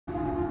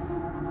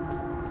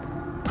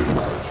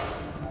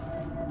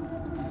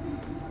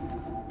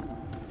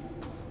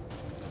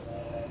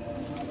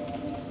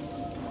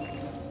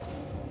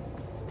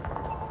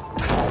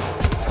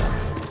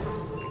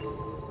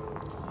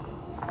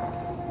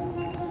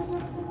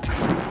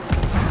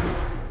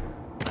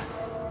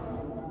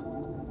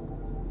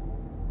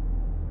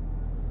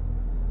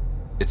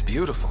It's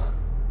beautiful.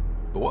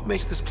 But what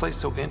makes this place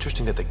so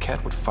interesting that the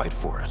cat would fight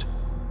for it?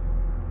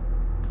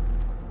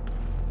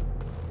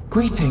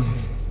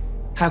 Greetings.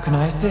 How can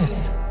I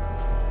assist?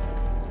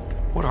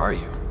 What are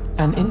you?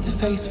 An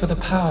interface for the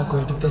power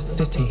grid of this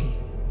city.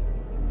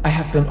 I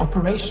have been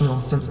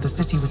operational since the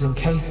city was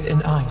encased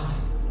in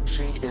ice.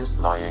 She is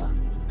lying.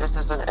 This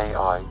is an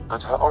AI,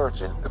 and her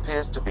origin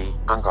appears to be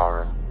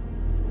Angara.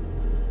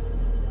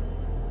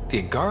 The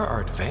Angara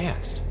are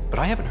advanced, but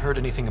I haven't heard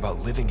anything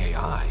about living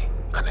AI.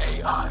 An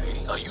AI?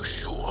 Are you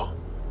sure?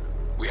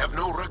 We have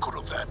no record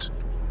of that.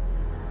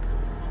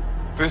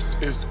 This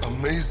is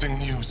amazing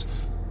news.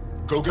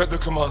 Go get the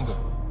commander.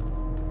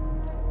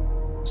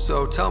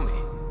 So tell me,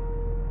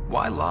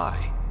 why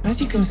lie? As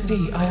you can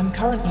see, I am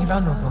currently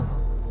vulnerable.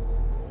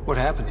 What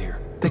happened here?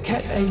 The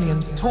Ket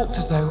aliens talked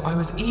as though I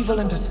was evil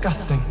and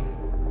disgusting.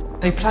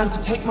 They planned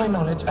to take my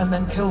knowledge and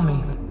then kill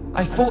me.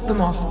 I fought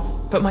them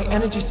off, but my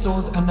energy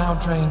stores are now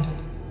drained.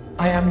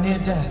 I am near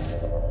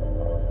death.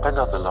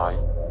 Another lie.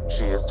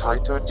 She is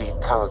tied to a deep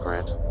power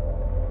grid.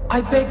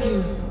 I beg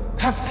you,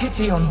 have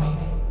pity on me.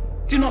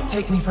 Do not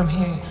take me from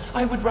here.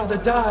 I would rather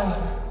die.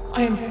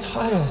 I am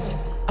tired.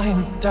 I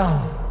am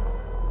done.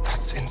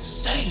 That's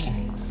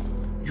insane.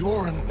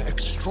 You're an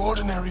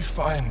extraordinary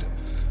find.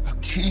 A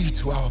key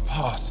to our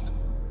past.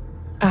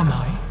 Am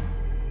I?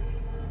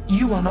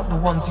 You are not the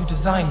ones who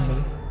designed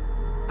me.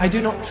 I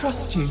do not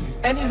trust you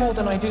any more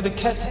than I do the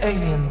Ket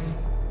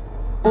aliens.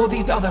 Or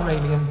these other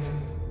aliens.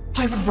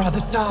 I would rather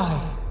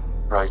die.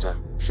 Ryder,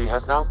 she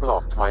has now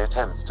blocked my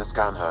attempts to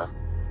scan her.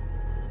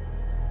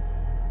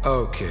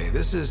 Okay,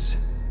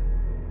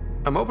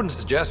 I'm open to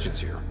suggestions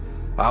here.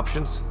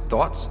 Options?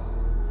 Thoughts?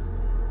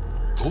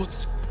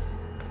 Thoughts?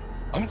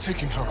 I'm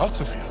taking her out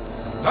of here.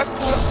 That's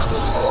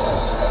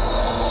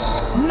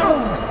No!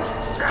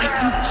 I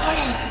am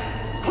tired.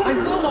 I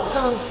will not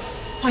go.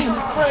 I am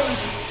afraid,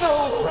 so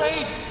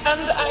afraid,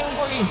 and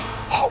angry.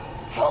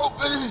 Help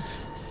me!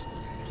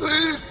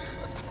 Please!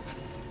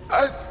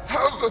 I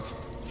have a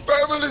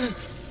family!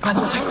 A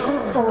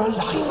life for a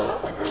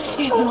life.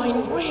 Is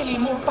mine really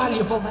more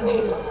valuable than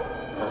his?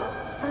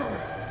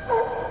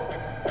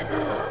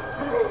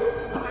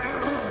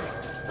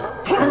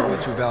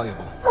 You're too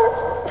valuable.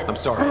 I'm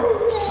sorry.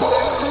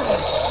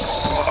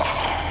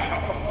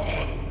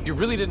 You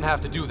really didn't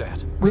have to do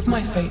that. With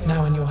my fate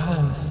now in your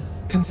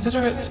hands,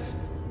 consider it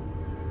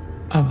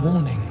a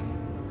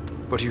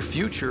warning. But your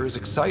future is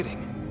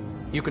exciting.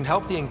 You can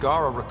help the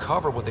Angara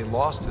recover what they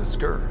lost to the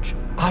Scourge.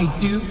 I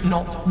do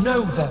not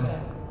know them.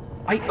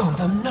 I owe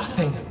them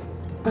nothing.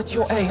 But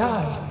your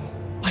AI,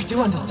 I do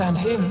understand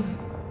him.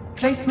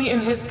 Place me in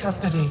his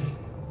custody.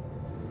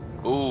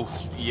 Oof,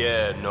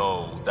 yeah,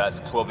 no, that's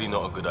probably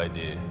not a good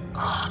idea.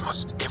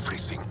 Must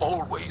everything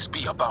always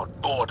be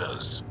about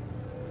borders?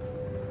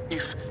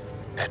 If,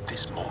 at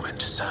this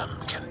moment, Sam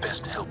can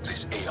best help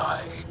this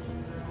AI,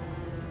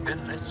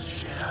 then let's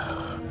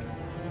share.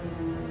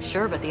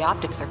 Sure, but the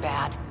optics are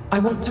bad. I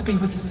want to be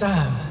with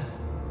Sam.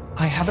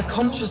 I have a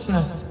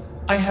consciousness.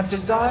 I have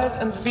desires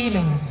and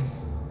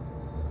feelings.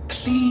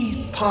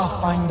 Please,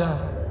 Pathfinder.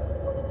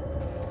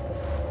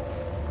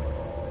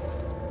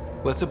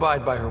 Let's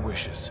abide by her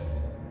wishes.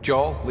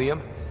 Joel,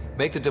 Liam,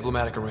 make the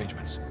diplomatic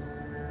arrangements.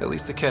 At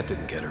least the Ket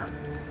didn't get her.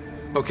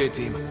 Okay,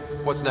 team,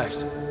 what's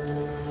next?